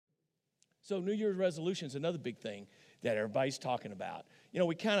So New Year's resolution is another big thing that everybody's talking about. You know,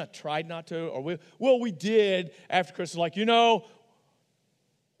 we kind of tried not to, or we did after Christmas. Like, you know,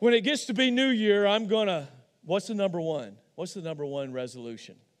 when it gets to be New Year, I'm going to, what's the number one? What's the number one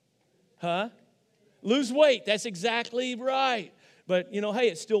resolution? Huh? Lose weight. That's exactly right. But, you know, hey,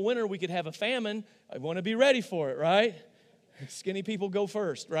 it's still winter. We could have a famine. I want to be ready for it, right? Skinny people go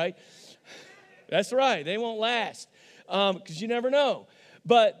first, right? That's right. They won't last because you never know.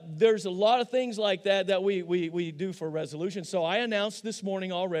 But there's a lot of things like that we do for resolution. So I announced this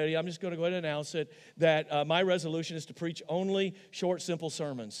morning already, I'm just going to go ahead and announce it, that my resolution is to preach only short, simple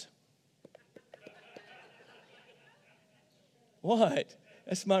sermons. What?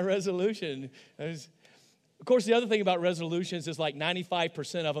 That's my resolution. Of course, the other thing about resolutions is like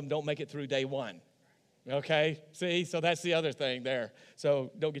 95% of them don't make it through day one. Okay? See? So that's the other thing there.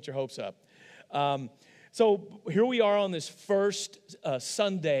 So don't get your hopes up. So here we are on this first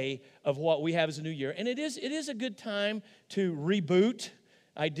Sunday of what we have as a new year. And it is a good time to reboot.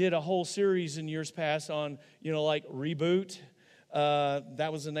 I did a whole series in years past on, you know, like Reboot.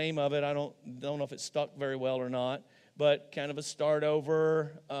 That was the name of it. I don't know if it stuck very well or not. But kind of a start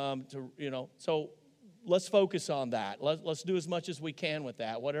over, so let's focus on that. Let's do as much as we can with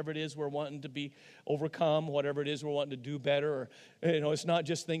that. Whatever it is we're wanting to be overcome, whatever it is we're wanting to do better. Or, it's not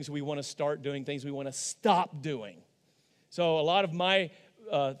just things we want to start doing, things we want to stop doing. So a lot of my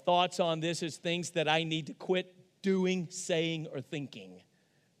thoughts on this is things that I need to quit doing, saying, or thinking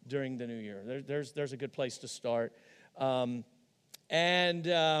during the new year. There's a good place to start.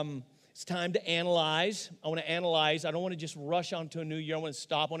 It's time to analyze. I want to analyze. I don't want to just rush onto a new year. I want to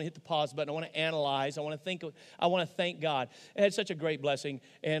stop. I want to hit the pause button. I want to analyze. I want to think. I want to thank God. And it's such a great blessing.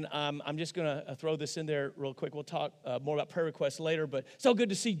 And I'm just going to throw this in there real quick. We'll talk more about prayer requests later. But so good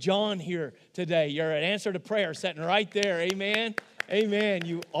to see John here today. You're an answer to prayer sitting right there. Amen. Amen.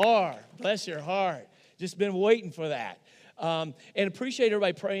 You are. Bless your heart. Just been waiting for that. And appreciate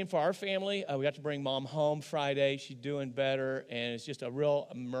everybody praying for our family. We got to bring Mom home Friday. She's doing better, and it's just a real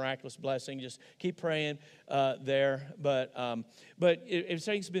miraculous blessing. Just keep praying there. But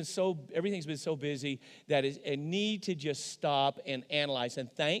everything's been so busy that it's a need to just stop and analyze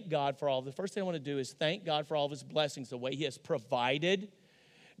and thank God for all. The first thing I want to do is thank God for all of His blessings, the way He has provided.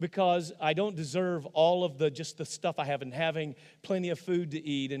 Because I don't deserve all of the stuff I have, and having plenty of food to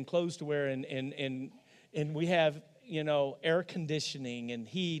eat and clothes to wear, and we have, air conditioning and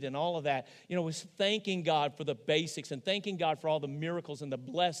heat and all of that. Was thanking God for the basics and thanking God for all the miracles and the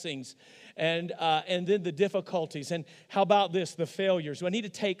blessings and then the difficulties. And how about this, the failures? So I need to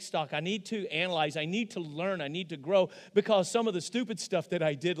take stock. I need to analyze. I need to learn. I need to grow, because some of the stupid stuff that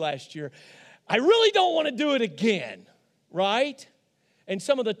I did last year, I really don't want to do it again, right? And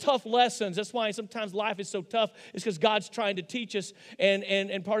some of the tough lessons, that's why sometimes life is so tough, is because God's trying to teach us,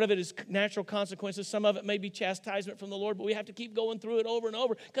 and part of it is natural consequences. Some of it may be chastisement from the Lord, but we have to keep going through it over and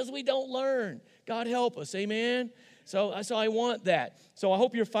over because we don't learn. God help us, amen? So I want that. So I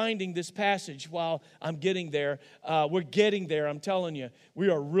hope you're finding this passage while I'm getting there. We're getting there, I'm telling you. We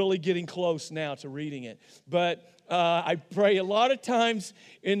are really getting close now to reading it. But I pray a lot of times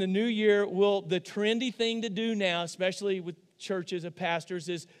in the new year, the trendy thing to do now, especially with churches and pastors,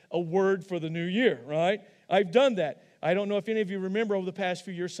 is a word for the new year, right? I've done that. I don't know if any of you remember over the past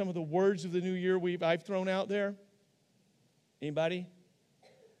few years some of the words of the new year I've thrown out there. Anybody?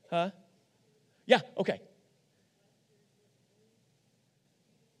 Huh? Yeah, okay.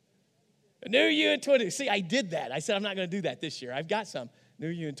 A new you in 22. See, I did that. I said I'm not going to do that this year. I've got some. New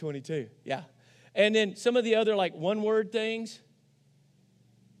you in 22. Yeah. And then some of the other one-word things.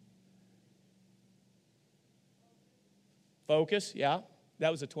 Focus, yeah.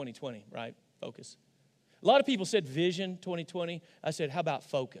 That was a 2020, right? Focus. A lot of people said vision 2020. I said, how about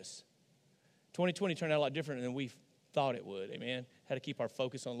focus? 2020 turned out a lot different than we thought it would, amen? Had to keep our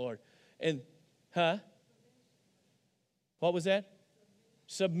focus on the Lord. And, what was that?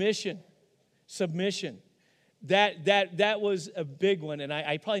 Submission. That was a big one, and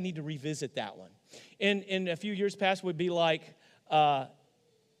I probably need to revisit that one. In a few years past would be like, wait a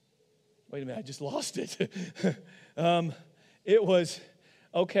minute, I just lost it. It was,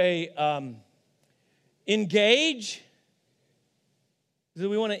 engage. So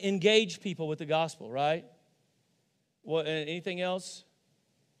we want to engage people with the gospel, right? What? Anything else?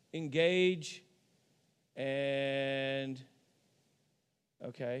 Engage and,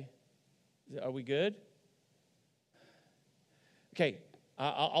 okay. Are we good? Okay,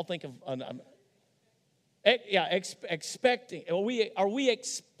 I'll think of, expecting. Are we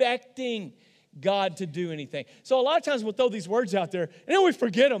expecting God to do anything? So a lot of times we'll throw these words out there, and then we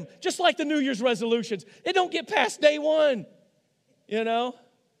forget them, just like the New Year's resolutions. They don't get past day one,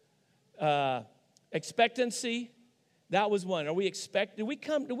 Expectancy, that was one. Do we expect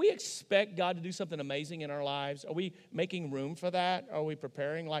God to do something amazing in our lives? Are we making room for that? Are we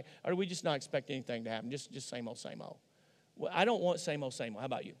preparing? Or do we just not expect anything to happen? Just same old, same old. Well, I don't want same old, same old. How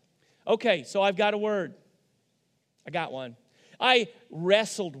about you? Okay, so I've got a word. I got one. I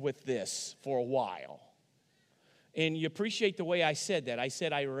wrestled with this for a while. And you appreciate the way I said that. I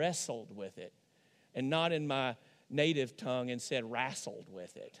said I wrestled with it, and not in my native tongue, and said wrestled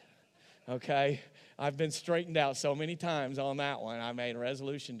with it. Okay? I've been straightened out so many times on that one. I made a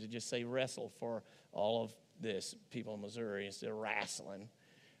resolution to just say wrestle for all of this. People in Missouri instead of wrestling.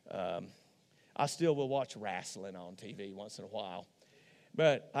 I still will watch wrestling on TV once in a while.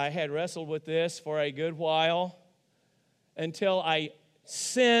 But I had wrestled with this for a good while until I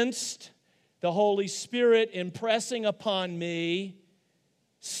sensed the Holy Spirit impressing upon me,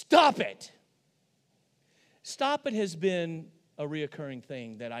 stop it. Stop it has been a reoccurring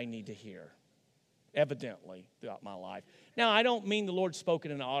thing that I need to hear, evidently, throughout my life. Now, I don't mean the Lord spoke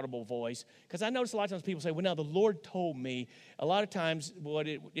in an audible voice, because I notice a lot of times people say, well, now the Lord told me. A lot of times what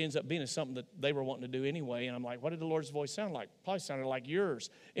it ends up being is something that they were wanting to do anyway, and I'm like, what did the Lord's voice sound like? Probably sounded like yours.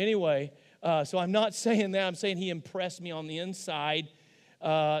 Anyway, so I'm not saying that. I'm saying He impressed me on the inside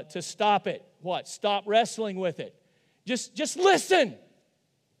to stop it. What? Stop wrestling with it. Just listen.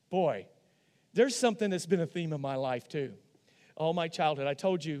 Boy, there's something that's been a theme of my life too. All my childhood, I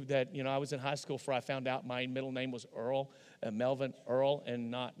told you that, I was in high school before I found out my middle name was Earl, Melvin Earl,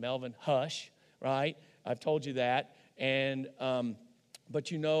 and not Melvin Hush, right? I've told you that. And, but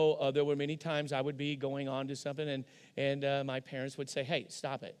there were many times I would be going on to something, and my parents would say, hey,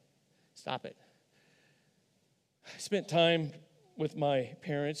 stop it. Stop it. I spent time with my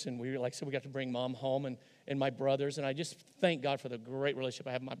parents, and we got to bring Mom home and my brothers, and I just thank God for the great relationship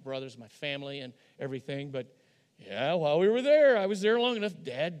I have with my brothers, my family, and everything. But yeah, while we were there, I was there long enough,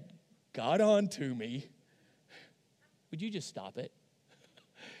 Dad got on to me. Would you just stop it?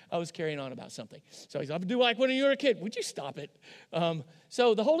 I was carrying on about something. So he said, I would do like when you were a kid. Would you stop it?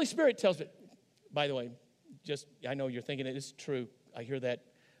 So the Holy Spirit tells me, by the way, I know you're thinking it is true. I hear that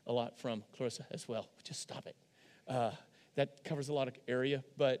a lot from Clarissa as well. Just stop it. That covers a lot of area.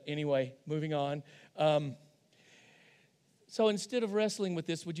 But anyway, moving on. So instead of wrestling with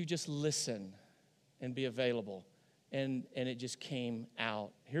this, would you just listen and be available? And it just came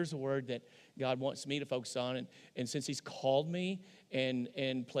out. Here's a word that God wants me to focus on. And since He's called me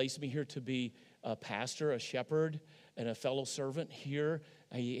and placed me here to be a pastor, a shepherd, and a fellow servant here,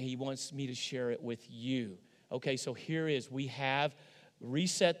 He wants me to share it with you. Okay, so here is, we have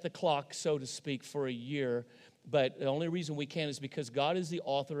reset the clock, so to speak, for a year. But the only reason we can is because God is the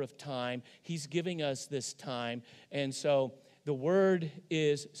author of time. He's giving us this time. And so the word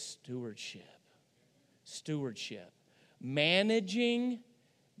is stewardship. Stewardship. Managing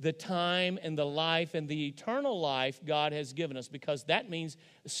the time and the life and the eternal life God has given us, because that means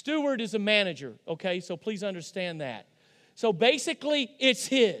a steward is a manager, okay? So please understand that. So basically, it's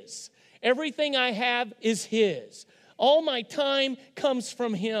His. Everything I have is His. All my time comes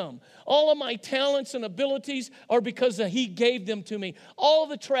from Him. All of my talents and abilities are because He gave them to me. All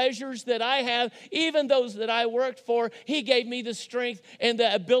the treasures that I have, even those that I worked for, He gave me the strength and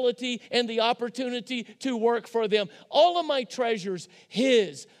the ability and the opportunity to work for them. All of my treasures,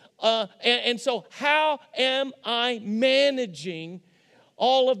 His. And so how am I managing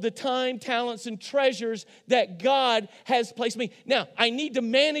all of the time, talents, and treasures that God has placed me? Now, I need to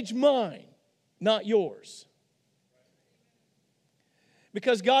manage mine, not yours.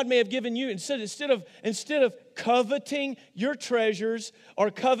 Because God may have given you, instead of coveting your treasures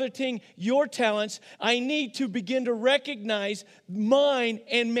or coveting your talents, I need to begin to recognize mine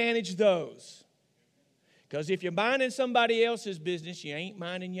and manage those. Because if you're minding somebody else's business, you ain't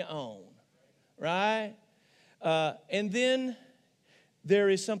minding your own. Right? And then there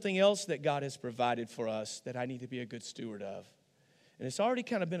is something else that God has provided for us that I need to be a good steward of. And it's already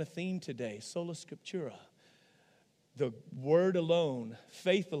kind of been a theme today, sola scriptura. The word alone,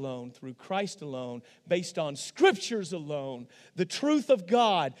 faith alone, through Christ alone, based on scriptures alone, the truth of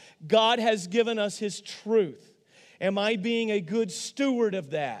God. God has given us His truth. Am I being a good steward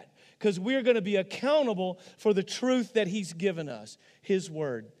of that? Because we're going to be accountable for the truth that He's given us. His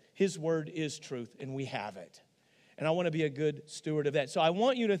word is truth, and we have it. And I want to be a good steward of that. So I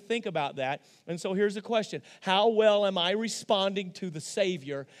want you to think about that. And so here's the question. How well am I responding to the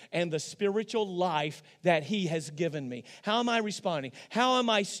Savior and the spiritual life that He has given me? How am I responding? How am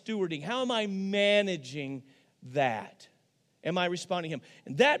I stewarding? How am I managing that? Am I responding to Him?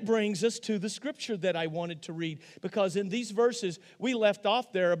 And that brings us to the scripture that I wanted to read. Because in these verses, we left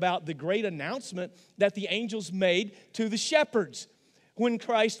off there about the great announcement that the angels made to the shepherds. when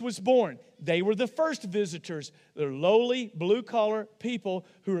Christ was born. They were the first visitors. They're lowly, blue-collar people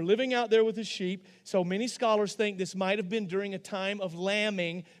who are living out there with the sheep. So many scholars think this might have been during a time of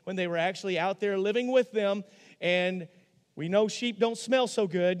lambing when they were actually out there living with them. And we know sheep don't smell so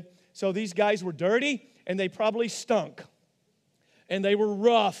good. So these guys were dirty, and they probably stunk. And they were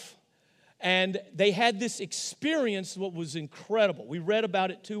rough. And they had this experience what was incredible. We read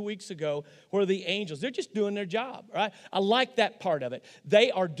about it 2 weeks ago where the angels, they're just doing their job, right? I like that part of it. They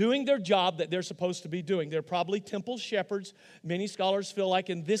are doing their job that they're supposed to be doing. They're probably temple shepherds. Many scholars feel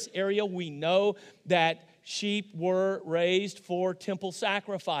like in this area we know that sheep were raised for temple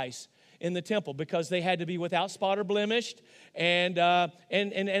sacrifice in the temple because they had to be without spot or blemished. And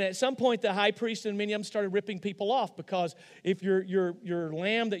at some point, the high priest and many of them started ripping people off because if your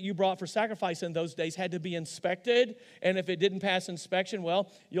lamb that you brought for sacrifice in those days had to be inspected, and if it didn't pass inspection, well,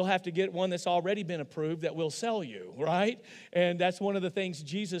 you'll have to get one that's already been approved that will sell you, right? And that's one of the things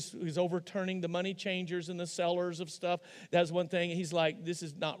Jesus is overturning the money changers and the sellers of stuff. That's one thing. He's like, this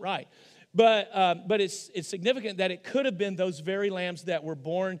is not right. But it's significant that it could have been those very lambs that were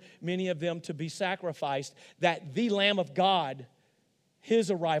born, many of them to be sacrificed, that the Lamb of God, his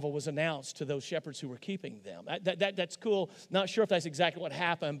arrival was announced to those shepherds who were keeping them. That's cool. Not sure if that's exactly what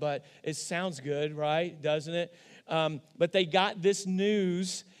happened, but it sounds good, right? Doesn't it? But they got this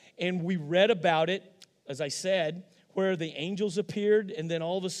news, and we read about it, as I said, where the angels appeared, and then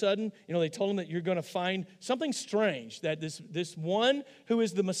all of a sudden, they told them that you're going to find something strange, that this one who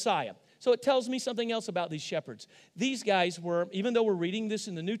is the Messiah. So it tells me something else about these shepherds. These guys were, even though we're reading this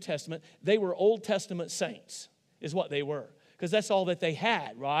in the New Testament, they were Old Testament saints, is what they were. Because that's all that they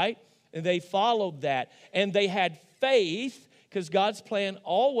had, right? And they followed that. And they had faith, because God's plan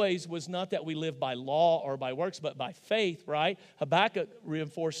always was not that we live by law or by works, but by faith, right? Habakkuk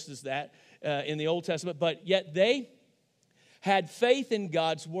reinforces that in the Old Testament. But yet they had faith in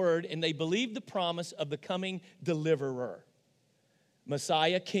God's word, and they believed the promise of the coming deliverer.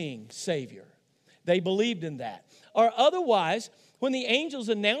 Messiah, King, Savior. They believed in that. Or otherwise, when the angels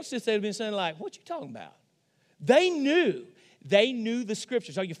announced this, they'd have been saying like, what you talking about? They knew the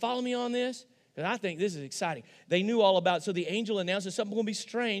scriptures. Are you following me on this? Because I think this is exciting. They knew all about it. So the angel announced that something going to be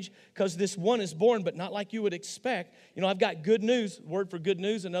strange because this one is born, but not like you would expect. I've got good news. Word for good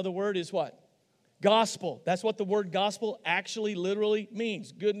news, another word is what? Gospel. That's what the word gospel actually literally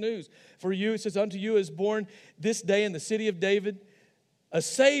means. Good news. For you, it says, unto you is born this day in the city of David a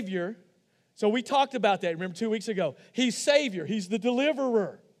Savior. So we talked about that, remember 2 weeks ago. He's Savior. He's the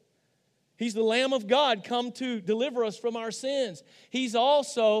deliverer. He's the Lamb of God come to deliver us from our sins. He's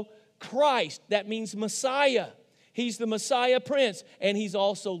also Christ. That means Messiah. He's the Messiah Prince. And He's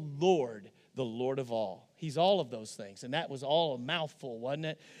also Lord, the Lord of all. He's all of those things. And that was all a mouthful, wasn't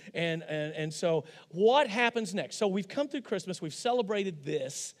it? And so what happens next? So we've come through Christmas. We've celebrated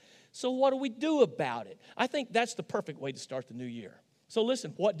this. So what do we do about it? I think that's the perfect way to start the new year. So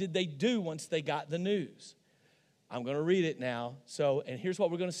listen, what did they do once they got the news? I'm going to read it now. And here's what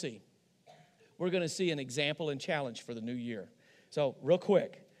we're going to see. We're going to see an example and challenge for the new year. So real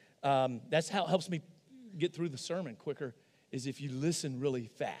quick, that's how it helps me get through the sermon quicker, is if you listen really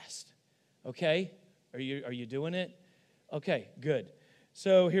fast. Okay? Are you doing it? Okay, good.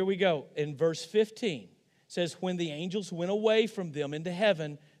 So here we go. In verse 15, it says, when the angels went away from them into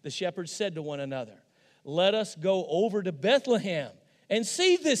heaven, the shepherds said to one another, let us go over to Bethlehem and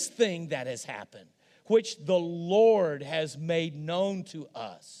see this thing that has happened, which the Lord has made known to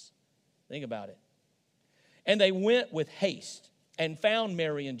us. Think about it. And they went with haste and found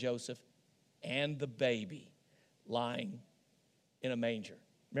Mary and Joseph and the baby lying in a manger.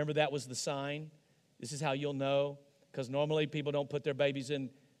 Remember, that was the sign. This is how you'll know, because normally people don't put their babies in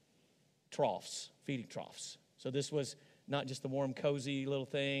troughs, feeding troughs. So this was not just the warm, cozy little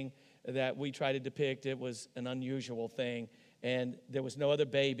thing that we try to depict. It was an unusual thing. And there was no other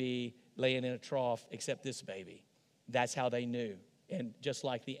baby laying in a trough except this baby. That's how they knew. And just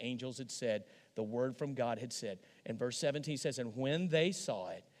like the angels had said, the word from God had said. And verse 17 says, and when they saw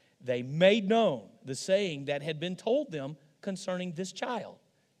it, they made known the saying that had been told them concerning this child,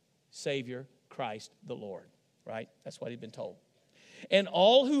 Savior, Christ the Lord. Right? That's what he'd been told. And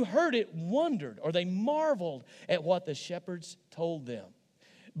all who heard it wondered, or they marveled at what the shepherds told them.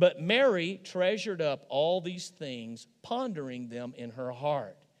 But Mary treasured up all these things, pondering them in her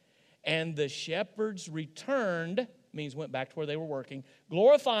heart. And the shepherds returned, means went back to where they were working,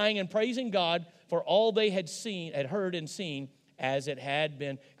 glorifying and praising God for all they had heard and seen as it had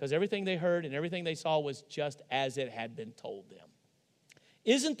been. Because everything they heard and everything they saw was just as it had been told them.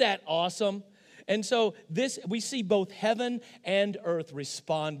 Isn't that awesome? And so we see both heaven and earth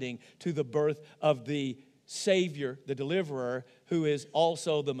responding to the birth of the Savior, the deliverer, who is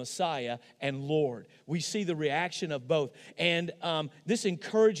also the Messiah and Lord. We see the reaction of both. And this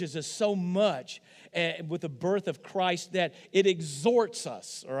encourages us so much with the birth of Christ that it exhorts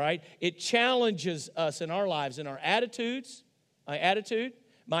us, all right? It challenges us in our lives, in our attitudes,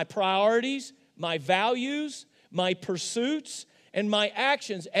 my priorities, my values, my pursuits, and my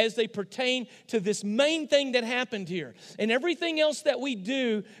actions as they pertain to this main thing that happened here. And everything else that we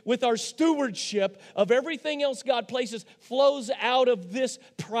do with our stewardship of everything else God places flows out of this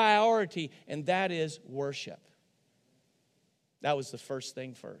priority, and that is worship. That was the first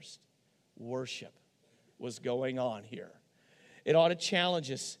thing first. Worship was going on here. It ought to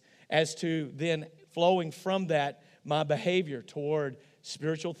challenge us as to then flowing from that, my behavior toward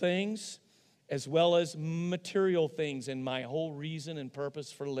spiritual things, as well as material things and my whole reason and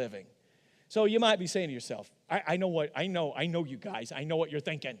purpose for living. So you might be saying to yourself, I know you guys, I know what you're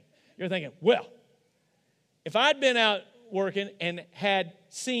thinking. You're thinking, well, if I'd been out working and had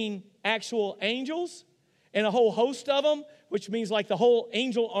seen actual angels and a whole host of them, which means like the whole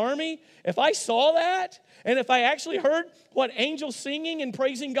angel army, if I saw that, and if I actually heard what angels singing and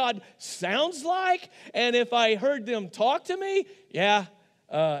praising God sounds like, and if I heard them talk to me,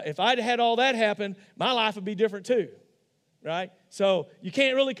 if I'd had all that happen, my life would be different too, right? So you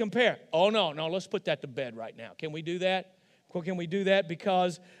can't really compare. Oh, no, let's put that to bed right now. Can we do that? Can we do that?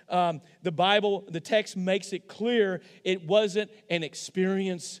 Because the Bible, the text makes it clear it wasn't an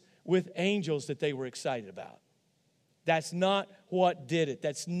experience with angels that they were excited about. That's not what did it.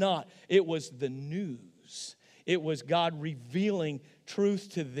 It was the news. It was God revealing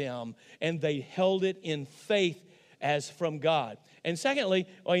truth to them, and they held it in faith as from God. And secondly,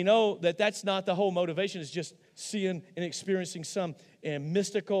 you know that's not the whole motivation. It's just seeing and experiencing some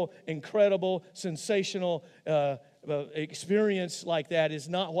mystical, incredible, sensational experience like that is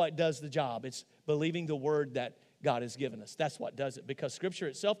not what does the job. It's believing the word that God has given us. That's what does it. Because Scripture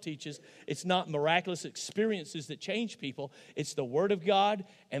itself teaches it's not miraculous experiences that change people. It's the Word of God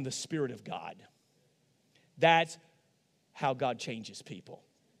and the Spirit of God. That's how God changes people.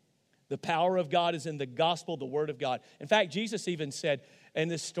 The power of God is in the gospel, the Word of God. In fact, Jesus even said in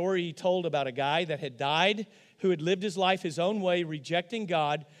this story he told about a guy that had died, who had lived his life his own way, rejecting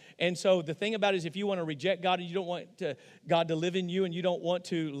God. And so the thing about it is if you want to reject God and you don't want God to live in you and you don't want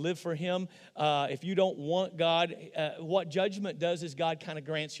to live for Him, if you don't want God, what judgment does is God kind of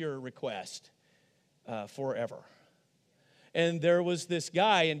grants your request forever. And there was this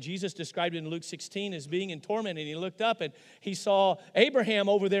guy, and Jesus described it in Luke 16 as being in torment. And he looked up and he saw Abraham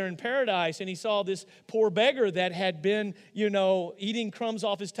over there in paradise. And he saw this poor beggar that had been, eating crumbs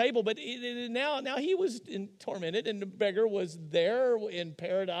off his table. But now he was tormented, and the beggar was there in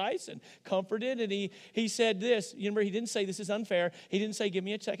paradise and comforted. And he said this. You remember, he didn't say this is unfair. He didn't say give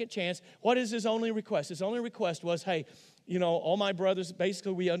me a second chance. What is his only request? His only request was, hey, all my brothers,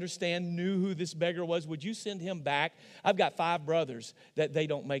 basically we understand, knew who this beggar was. Would you send him back? I've got 5 brothers that they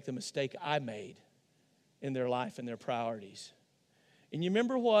don't make the mistake I made in their life and their priorities. And you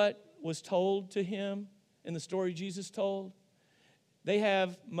remember what was told to him in the story Jesus told? They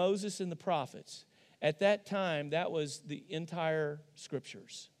have Moses and the prophets. At that time, that was the entire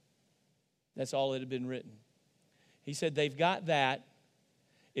Scriptures. That's all that had been written. He said they've got that.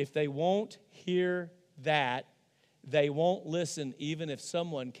 If they won't hear that, they won't listen even if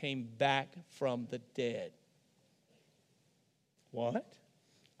someone came back from the dead. What?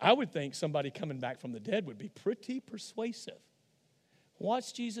 I would think somebody coming back from the dead would be pretty persuasive.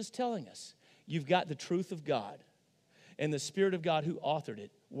 What's Jesus telling us? You've got the truth of God and the Spirit of God who authored it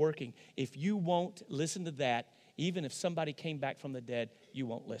working. If you won't listen to that, even if somebody came back from the dead, you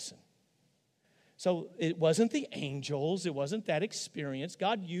won't listen. So it wasn't the angels. It wasn't that experience.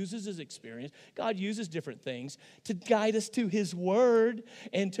 God uses His experience. God uses different things to guide us to His Word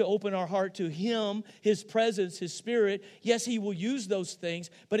and to open our heart to Him, His presence, His Spirit. Yes, He will use those things,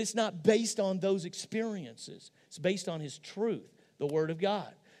 but it's not based on those experiences. It's based on His truth, the Word of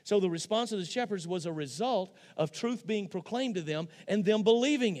God. So the response of the shepherds was a result of truth being proclaimed to them and them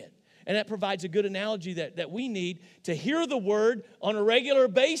believing it. And that provides a good analogy that we need to hear the Word on a regular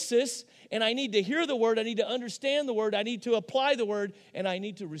basis. And I need to hear the Word, I need to understand the Word, I need to apply the Word, and I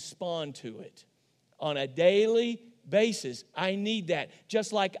need to respond to it on a daily basis. I need that,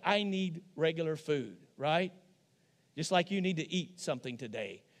 just like I need regular food, right? Just like you need to eat something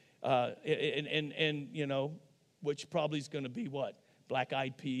today. Which probably is going to be what?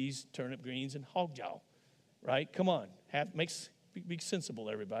 Black-eyed peas, turnip greens, and hog jaw, right? Come on, be sensible,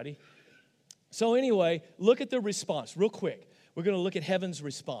 everybody. So anyway, look at the response real quick. We're going to look at heaven's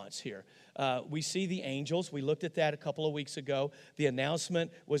response here. We see the angels. We looked at that a couple of weeks ago. The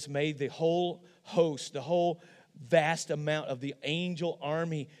announcement was made. The whole host, the whole vast amount of the angel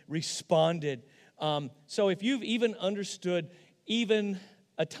army responded. So if you've even understood even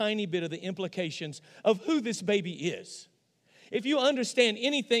a tiny bit of the implications of who this baby is, if you understand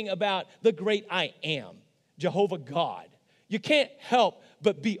anything about the great I am, Jehovah God, you can't help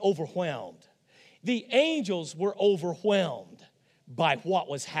but be overwhelmed. The angels were overwhelmed by what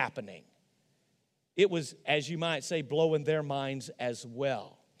was happening. It was, as you might say, blowing their minds as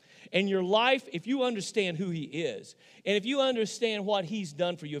well. In your life, if you understand who He is, and if you understand what He's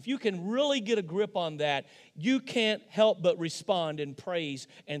done for you, if you can really get a grip on that, you can't help but respond in praise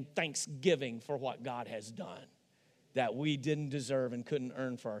and thanksgiving for what God has done that we didn't deserve and couldn't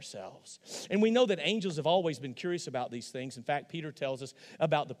earn for ourselves. And we know that angels have always been curious about these things. In fact, Peter tells us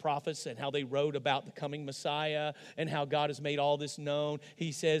about the prophets and how they wrote about the coming Messiah and how God has made all this known.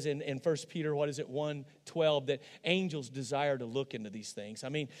 He says in 1 Peter, 1:12, that angels desire to look into these things. I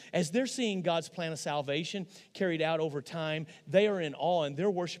mean, as they're seeing God's plan of salvation carried out over time, they are in awe and they're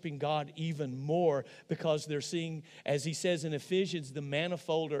worshiping God even more because they're seeing, as he says in Ephesians, the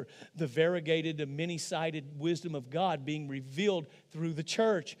manifold or the variegated, the many-sided wisdom of God being revealed through the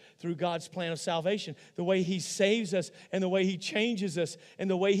church, through God's plan of salvation, the way He saves us and the way He changes us and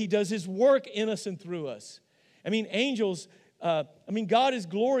the way He does His work in us and through us. I mean, angels, God is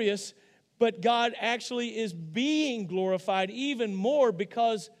glorious, but God actually is being glorified even more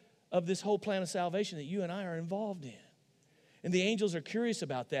because of this whole plan of salvation that you and I are involved in. And the angels are curious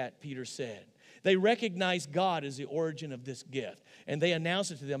about that, Peter said. They recognize God as the origin of this gift. And they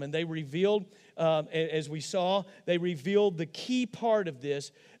announced it to them. And they revealed, as we saw, they revealed the key part of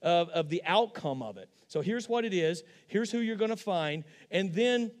this, of the outcome of it. So here's what it is. Here's who you're going to find. And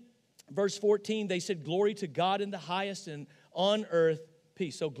then, verse 14, they said, glory to God in the highest and on earth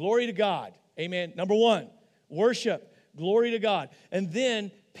peace. So glory to God. Amen. Number one, worship. Glory to God. And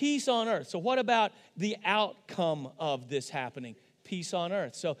then peace on earth. So what about the outcome of this happening? Peace on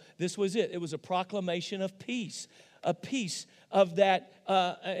earth. So this was it. It was a proclamation of peace. A peace of that.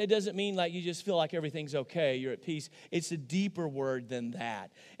 It doesn't mean like you just feel like everything's okay, you're at peace. It's a deeper word than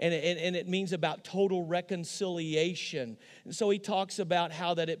that. And it means about total reconciliation. And so he talks about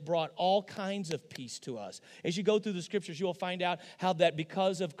how that it brought all kinds of peace to us. As you go through the scriptures, you'll find out how that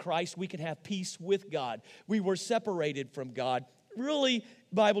because of Christ, we can have peace with God. We were separated from God. Really,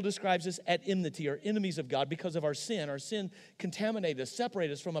 Bible describes us at enmity or enemies of God because of our sin. Our sin contaminated us,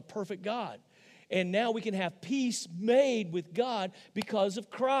 separated us from a perfect God. And now we can have peace made with God because of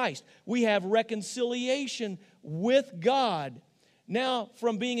Christ. We have reconciliation with God. Now,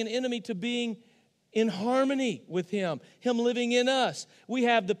 from being an enemy to being in harmony with Him, Him living in us, we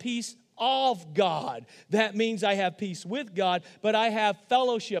have the peace of God. That means I have peace with God, but I have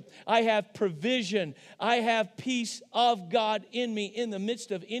fellowship. I have provision. I have peace of God in me in the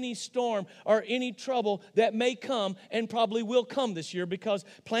midst of any storm or any trouble that may come and probably will come this year because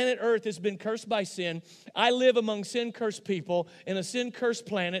planet Earth has been cursed by sin. I live among sin-cursed people in a sin-cursed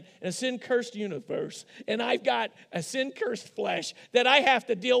planet, in a sin-cursed universe, and I've got a sin-cursed flesh that I have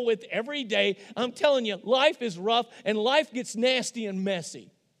to deal with every day. I'm telling you, life is rough and life gets nasty and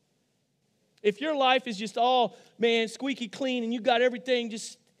messy. If your life is just all, man, squeaky clean and you got everything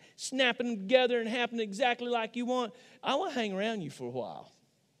just snapping together and happening exactly like you want, I want to hang around you for a while.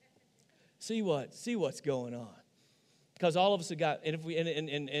 See what's going on. Because all of us have got, and if we,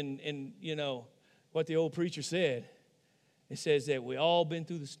 and you know, what the old preacher said, it says that we all been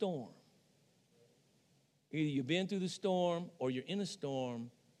through the storm. Either you've been through the storm or you're in a storm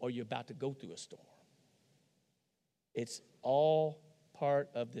or you're about to go through a storm. It's all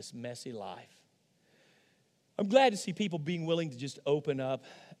part of this messy life. I'm glad to see people being willing to just open up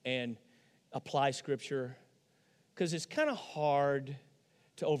and apply Scripture because it's kind of hard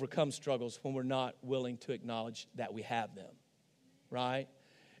to overcome struggles when we're not willing to acknowledge that we have them, right?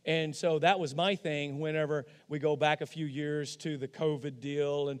 And so that was my thing whenever we go back a few years to the COVID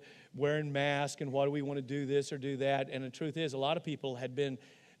deal and wearing masks and what do we want to do this or do that. And the truth is a lot of people had been,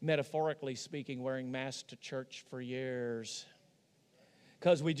 metaphorically speaking, wearing masks to church for years.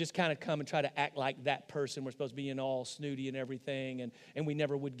 Because we just kind of come and try to act like that person. We're supposed to be in all snooty and everything, and we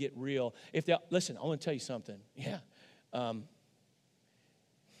never would get real. Listen, I want to tell you something. Yeah.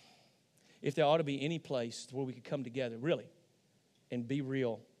 If there ought to be any place where we could come together, really, and be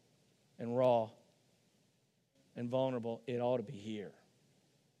real and raw and vulnerable, it ought to be here.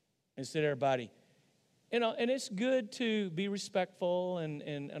 Instead of everybody, you know, and it's good to be respectful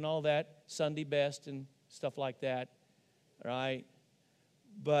and all that, Sunday best and stuff like that, right?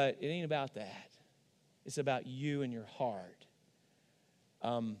 But it ain't about that. It's about you and your heart.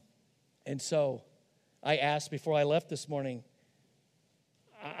 And so I asked before I left this morning,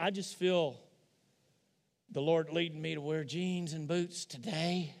 I just feel the Lord leading me to wear jeans and boots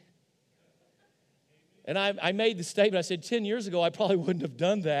today. And I made the statement, I said 10 years ago I probably wouldn't have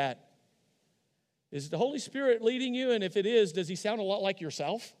done that. Is the Holy Spirit leading you? And if it is, does he sound a lot like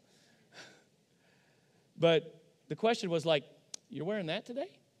yourself? But the question was like, you're wearing that today?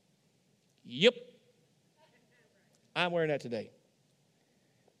 Yep. I'm wearing that today.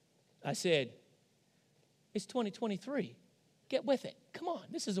 I said, it's 2023. Get with it. Come on.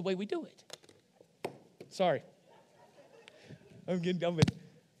 This is the way we do it. Sorry.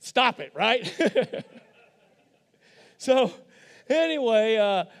 Stop it, right? So,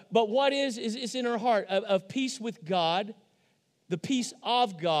 anyway, but what is in our heart? Of peace with God, the peace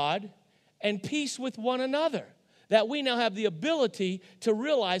of God, and peace with one another. That we now have the ability to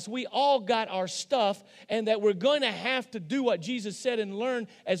realize we all got our stuff and that we're going to have to do what Jesus said and learn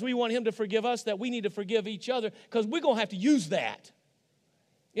as we want him to forgive us, that we need to forgive each other because we're going to have to use that.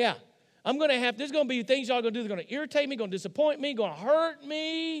 Yeah. There's going to be things y'all are going to do that are going to irritate me, going to disappoint me, going to hurt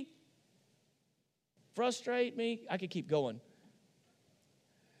me, frustrate me. I could keep going.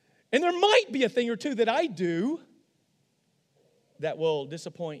 And there might be a thing or two that I do that will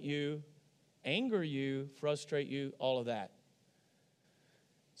disappoint you, anger you, frustrate you, all of that.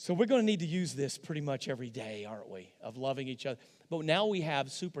 So we're going to need to use this pretty much every day, aren't we, of loving each other. But now we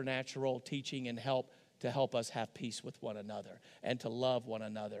have supernatural teaching and help to help us have peace with one another and to love one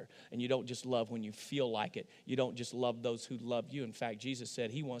another. And you don't just love when you feel like it. You don't just love those who love you. In fact, Jesus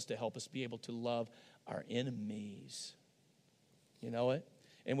said he wants to help us be able to love our enemies. You know it?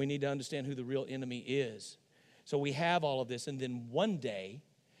 And we need to understand who the real enemy is. So we have all of this, and then one day,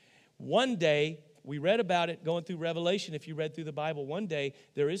 we read about it going through Revelation. If you read through the Bible, one day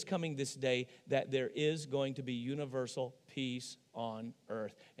there is coming this day that there is going to be universal peace on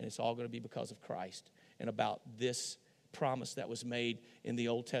earth. And it's all going to be because of Christ and about this promise that was made in the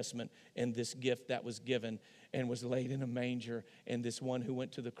Old Testament and this gift that was given and was laid in a manger and this one who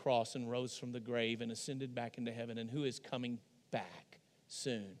went to the cross and rose from the grave and ascended back into heaven and who is coming back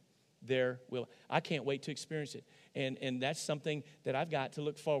soon. I can't wait to experience it. And that's something that I've got to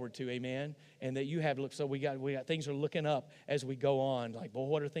look forward to, amen. And that you have to look. So we got things are looking up as we go on. Like, well,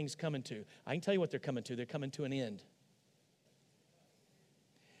 what are things coming to? I can tell you what they're coming to. They're coming to an end.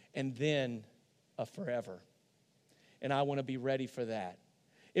 And then a forever. And I want to be ready for that.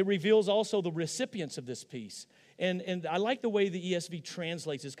 It reveals also the recipients of this peace. And I like the way the ESV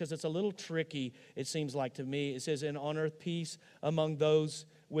translates this because it's a little tricky, it seems like to me. It says, and on earth peace among those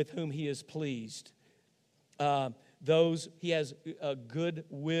with whom he is pleased. Those he has a good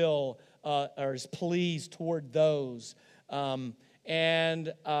will or is pleased toward those.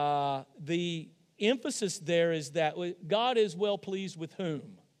 And the emphasis there is that God is well pleased with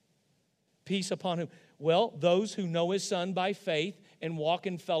whom? Peace upon whom? Well, those who know his Son by faith and walk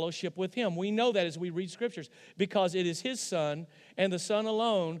in fellowship with him. We know that as we read scriptures because it is his Son and the Son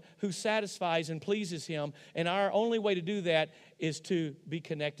alone who satisfies and pleases him. And our only way to do that is to be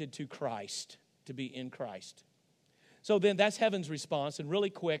connected to Christ, to be in Christ. So then that's heaven's response. And really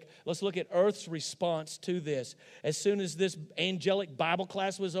quick, let's look at earth's response to this. As soon as this angelic Bible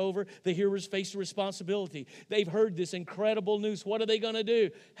class was over, the hearers faced a responsibility. They've heard this incredible news. What are they going to do?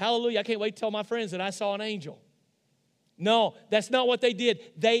 Hallelujah. I can't wait to tell my friends that I saw an angel. No, that's not what they did.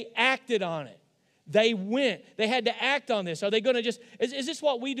 They acted on it. They went. They had to act on this. Are they going to just, is this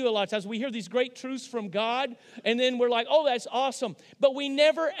what we do a lot of times? We hear these great truths from God, and then we're like, oh, that's awesome. But we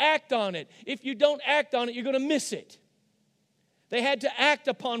never act on it. If you don't act on it, you're going to miss it. They had to act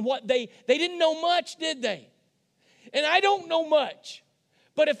upon what they didn't know much, did they? And I don't know much.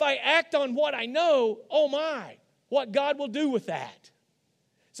 But if I act on what I know, oh my, what God will do with that.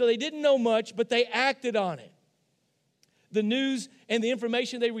 So they didn't know much, but they acted on it. The news and the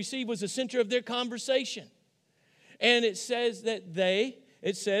information they received was the center of their conversation. And it says that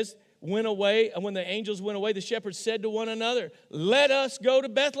went away, and when the angels went away, the shepherds said to one another, let us go to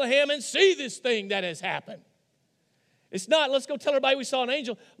Bethlehem and see this thing that has happened. It's not, let's go tell everybody we saw an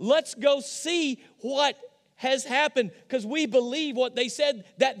angel. Let's go see what has happened because we believe what they said,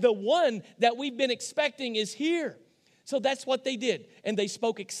 that the one that we've been expecting is here. So that's what they did, and they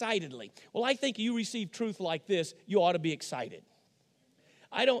spoke excitedly. Well, I think you receive truth like this, you ought to be excited.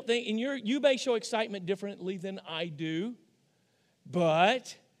 I don't think, and you may show excitement differently than I do,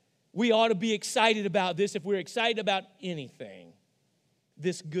 but we ought to be excited about this if we're excited about anything.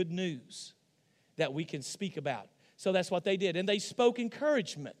 This good news that we can speak about. So that's what they did. And they spoke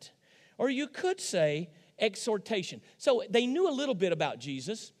encouragement. Or you could say exhortation. So they knew a little bit about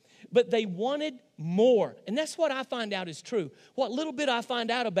Jesus. But they wanted more. And that's what I find out is true. What little bit I find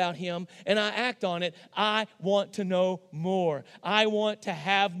out about him and I act on it, I want to know more. I want to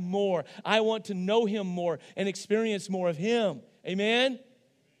have more. I want to know him more and experience more of him. Amen?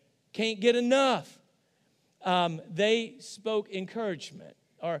 Can't get enough. They spoke encouragement.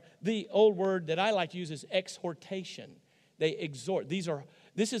 Or the old word that I like to use is exhortation. They exhort.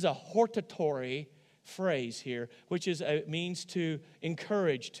 This is a hortatory phrase here, which means to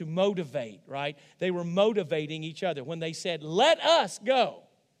encourage, to motivate, right? They were motivating each other when they said, let us go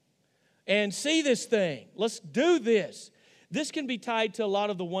and see this thing. Let's do this. This can be tied to a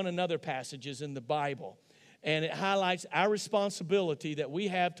lot of the one another passages in the Bible. And it highlights our responsibility that we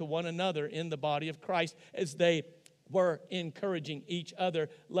have to one another in the body of Christ as they were encouraging each other.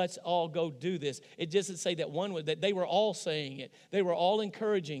 Let's all go do this. It doesn't say that they were all saying it. They were all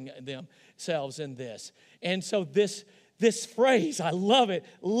encouraging themselves in this. And so this phrase, I love it,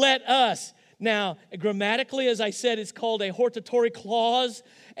 let us. Now, grammatically, as I said, it's called a hortatory clause,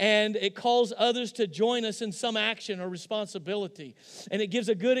 and it calls others to join us in some action or responsibility. And it gives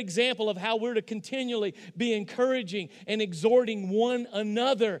a good example of how we're to continually be encouraging and exhorting one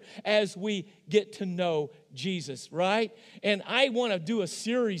another as we get to know Jesus, right? And I want to do a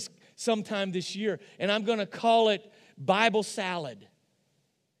series sometime this year, and I'm going to call it Bible Salad.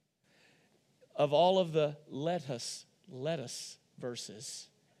 Of all of the let us verses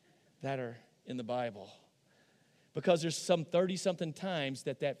that are in the Bible. Because there's some 30-something times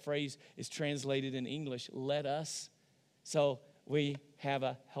that phrase is translated in English, let us. So we have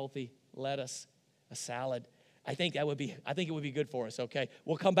a healthy lettuce, a salad. I think it would be good for us, okay?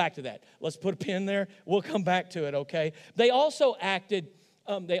 We'll come back to that. Let's put a pin there. We'll come back to it, okay? They also acted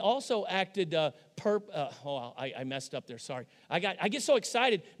I messed up there, sorry. I get so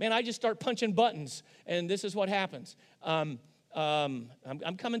excited, man, I just start punching buttons, and this is what happens. I'm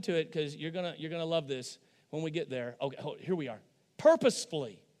coming to it because you're gonna love this when we get there. Okay, here we are.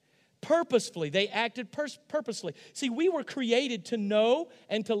 Purposefully, they acted purposefully. See, we were created to know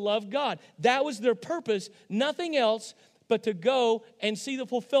and to love God. That was their purpose, nothing else but to go and see the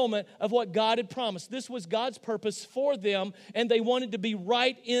fulfillment of what God had promised. This was God's purpose for them, and they wanted to be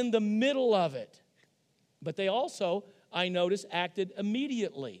right in the middle of it. But they also, I noticed, acted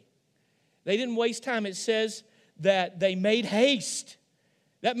immediately. They didn't waste time. It says that they made haste.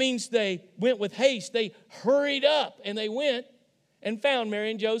 That means they went with haste. They hurried up, and they went and found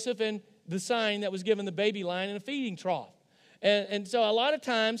Mary and Joseph and the sign that was given the baby lying in a feeding trough. And so a lot of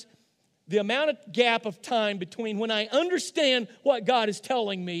times, the amount of gap of time between when I understand what God is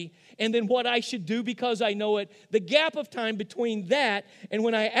telling me and then what I should do because I know it, the gap of time between that and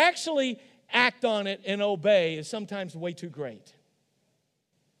when I actually act on it and obey is sometimes way too great.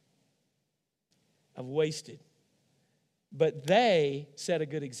 I've wasted. But they set a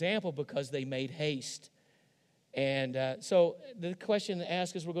good example because they made haste. And so the question to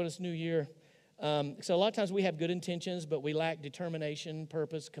ask as we're going to this new year, so a lot of times we have good intentions, but we lack determination,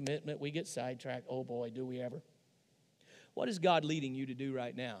 purpose, commitment. We get sidetracked. Oh boy, do we ever. What is God leading you to do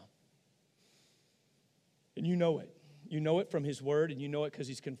right now? And you know it. You know it from His Word, and you know it because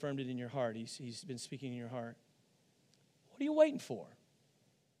He's confirmed it in your heart. He's been speaking in your heart. What are you waiting for?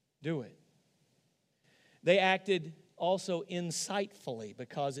 Do it. They acted also insightfully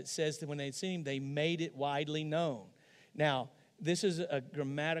because it says that when they'd seen Him, they made it widely known. Now, this is a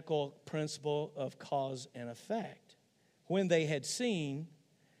grammatical principle of cause and effect. When they had seen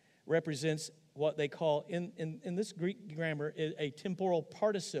represents what they call, in this Greek grammar, a temporal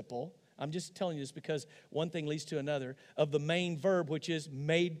participle. I'm just telling you this because one thing leads to another, of the main verb, which is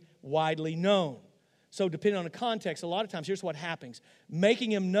made widely known. So depending on the context, a lot of times, here's what happens.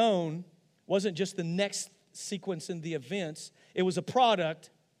 Making Him known wasn't just the next sequence in the events. It was a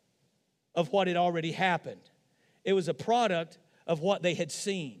product of what had already happened. It was a product of what they had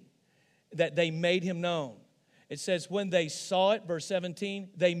seen, that they made Him known. It says when they saw it, verse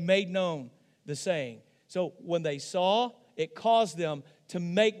 17, they made known the saying. So when they saw, it caused them to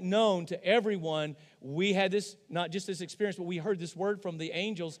make known to everyone. We had this, not just this experience, but we heard this word from the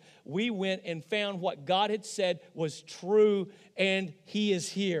angels. We went and found what God had said was true, and He is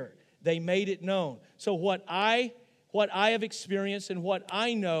here. They made it known. So what I have experienced and what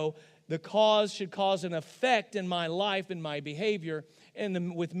I know, the cause should cause an effect in my life and my behavior,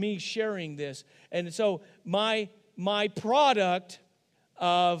 and with me sharing this. And so my product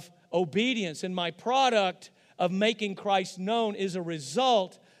of obedience and my product of making Christ known is a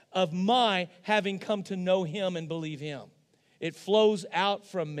result of my having come to know Him and believe Him. It flows out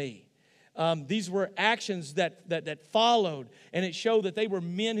from me. These were actions that followed, and it showed that they were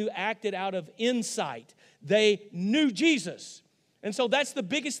men who acted out of insight. They knew Jesus. And so that's the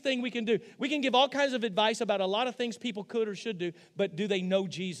biggest thing we can do. We can give all kinds of advice about a lot of things people could or should do, but do they know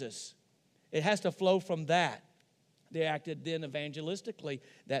Jesus? It has to flow from that. They acted then evangelistically.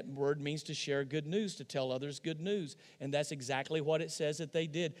 That word means to share good news, to tell others good news. And that's exactly what it says that they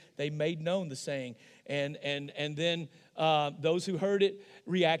did. They made known the saying. And then those who heard it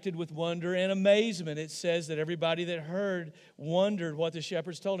reacted with wonder and amazement. It says that everybody that heard wondered what the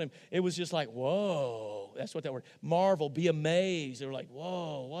shepherds told him. It was just like, whoa. That's what that word, marvel, be amazed. They were like,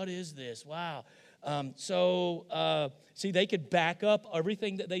 whoa, what is this? Wow. See, they could back up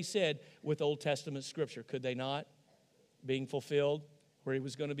everything that they said with Old Testament scripture, could they not? Being fulfilled, where he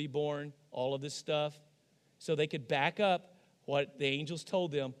was going to be born, all of this stuff. So they could back up what the angels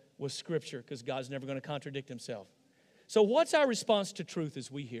told them was scripture, because God's never going to contradict himself. So what's our response to truth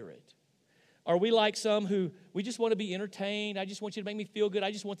as we hear it? Are we like some who, we just want to be entertained, I just want you to make me feel good,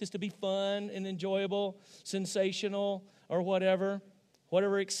 I just want this to be fun and enjoyable, sensational, or whatever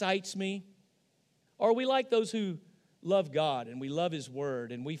excites me? Or are we like those who love God and we love his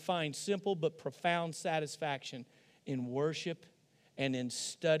word and we find simple but profound satisfaction in worship and in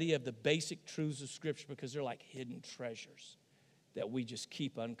study of the basic truths of Scripture, because they're like hidden treasures that we just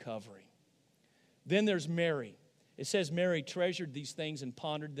keep uncovering? Then there's Mary. It says Mary treasured these things and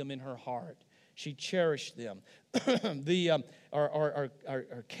pondered them in her heart. She cherished them, or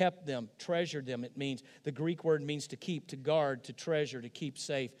kept them, treasured them. It means, the Greek word means to keep, to guard, to treasure, to keep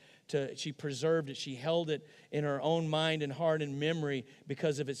safe. She preserved it. She held it in her own mind and heart and memory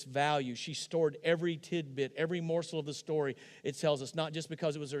because of its value. She stored every tidbit, every morsel of the story. It tells us, not just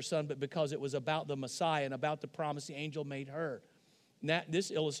because it was her son, but because it was about the Messiah and about the promise the angel made her. Now,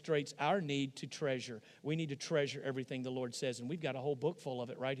 this illustrates our need to treasure. We need to treasure everything the Lord says, and we've got a whole book full of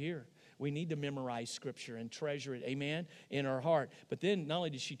it right here. We need to memorize Scripture and treasure it, amen, in our heart. But then not only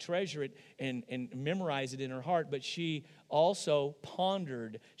did she treasure it and memorize it in her heart, but she also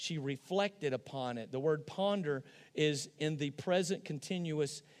pondered. She reflected upon it. The word ponder is in the present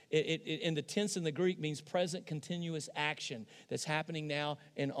continuous, in the tense in the Greek means present continuous action that's happening now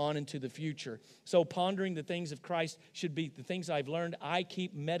and on into the future. So pondering the things of Christ should be the things I've learned. I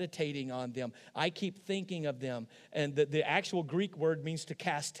keep meditating on them. I keep thinking of them. And the actual Greek word means to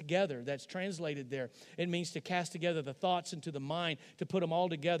cast together. That's translated there. It means to cast together the thoughts into the mind, to put them all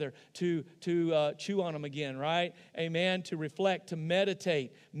together, to chew on them again, right? Amen. To reflect, to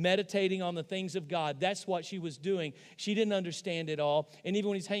meditate, meditating on the things of God. That's what she was doing. She didn't understand it all. And even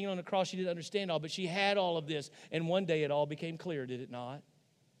when he's hanging on the cross, she didn't understand all, but she had all of this. And one day it all became clear, did it not?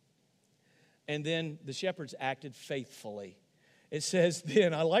 And then the shepherds acted faithfully. It says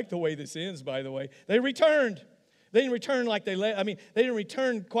then, I like the way this ends, by the way, they returned. They didn't return like they left. They didn't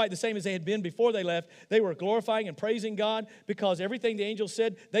return quite the same as they had been before they left. They were glorifying and praising God because everything the angel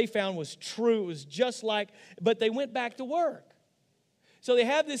said they found was true. It was just like, but they went back to work. So they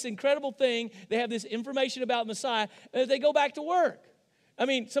have this incredible thing. They have this information about Messiah. And they go back to work.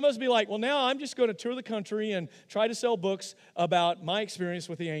 Some of us be like, well, now I'm just going to tour the country and try to sell books about my experience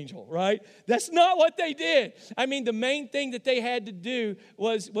with the angel, right? That's not what they did. The main thing that they had to do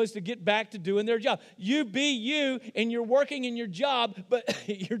was to get back to doing their job. You be you, and you're working in your job, but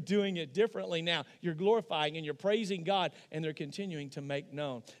you're doing it differently now. You're glorifying and you're praising God, and they're continuing to make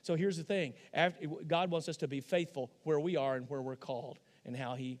known. So here's the thing. God wants us to be faithful where we are and where we're called and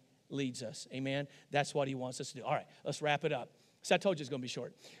how he leads us. Amen? That's what he wants us to do. All right, let's wrap it up. So I told you it's going to be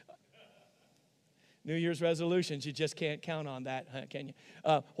short. New Year's resolutions, you just can't count on that, can you?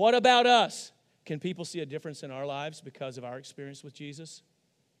 What about us? Can people see a difference in our lives because of our experience with Jesus?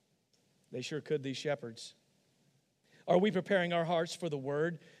 They sure could, these shepherds. Are we preparing our hearts for the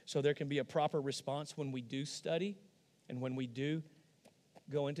Word so there can be a proper response when we do study and when we do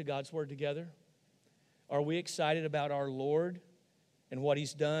go into God's Word together? Are we excited about our Lord and what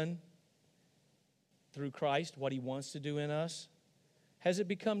He's done through Christ, what He wants to do in us? Has it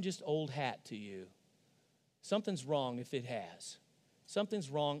become just old hat to you? Something's wrong if it has. Something's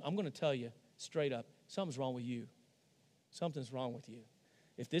wrong. I'm going to tell you straight up, something's wrong with you. Something's wrong with you.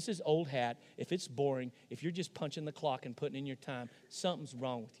 If this is old hat, if it's boring, if you're just punching the clock and putting in your time, something's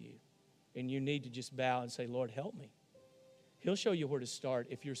wrong with you. And you need to just bow and say, Lord, help me. He'll show you where to start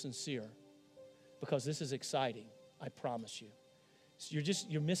if you're sincere. Because this is exciting, I promise you. So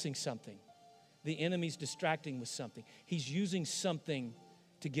you're missing something. The enemy's distracting with something. He's using something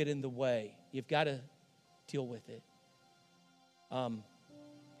to get in the way. You've got to deal with it.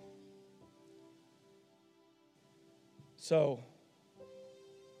 So,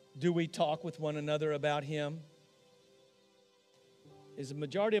 do we talk with one another about Him? Is the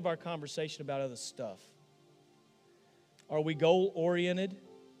majority of our conversation about other stuff? Are we goal-oriented?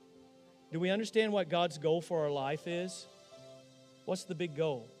 Do we understand what God's goal for our life is? What's the big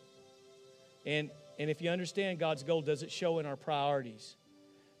goal? And if you understand God's goal, does it show in our priorities?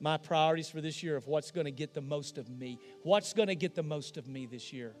 My priorities for this year of what's going to get the most of me. What's going to get the most of me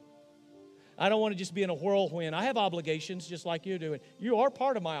this year? I don't want to just be in a whirlwind. I have obligations just like you do. And you are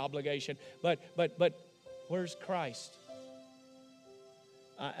part of my obligation. But where's Christ?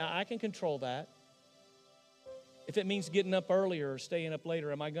 I can control that. If it means getting up earlier or staying up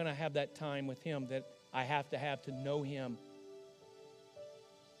later, am I going to have that time with Him that I have to know Him?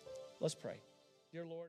 Let's pray. Dear Lord.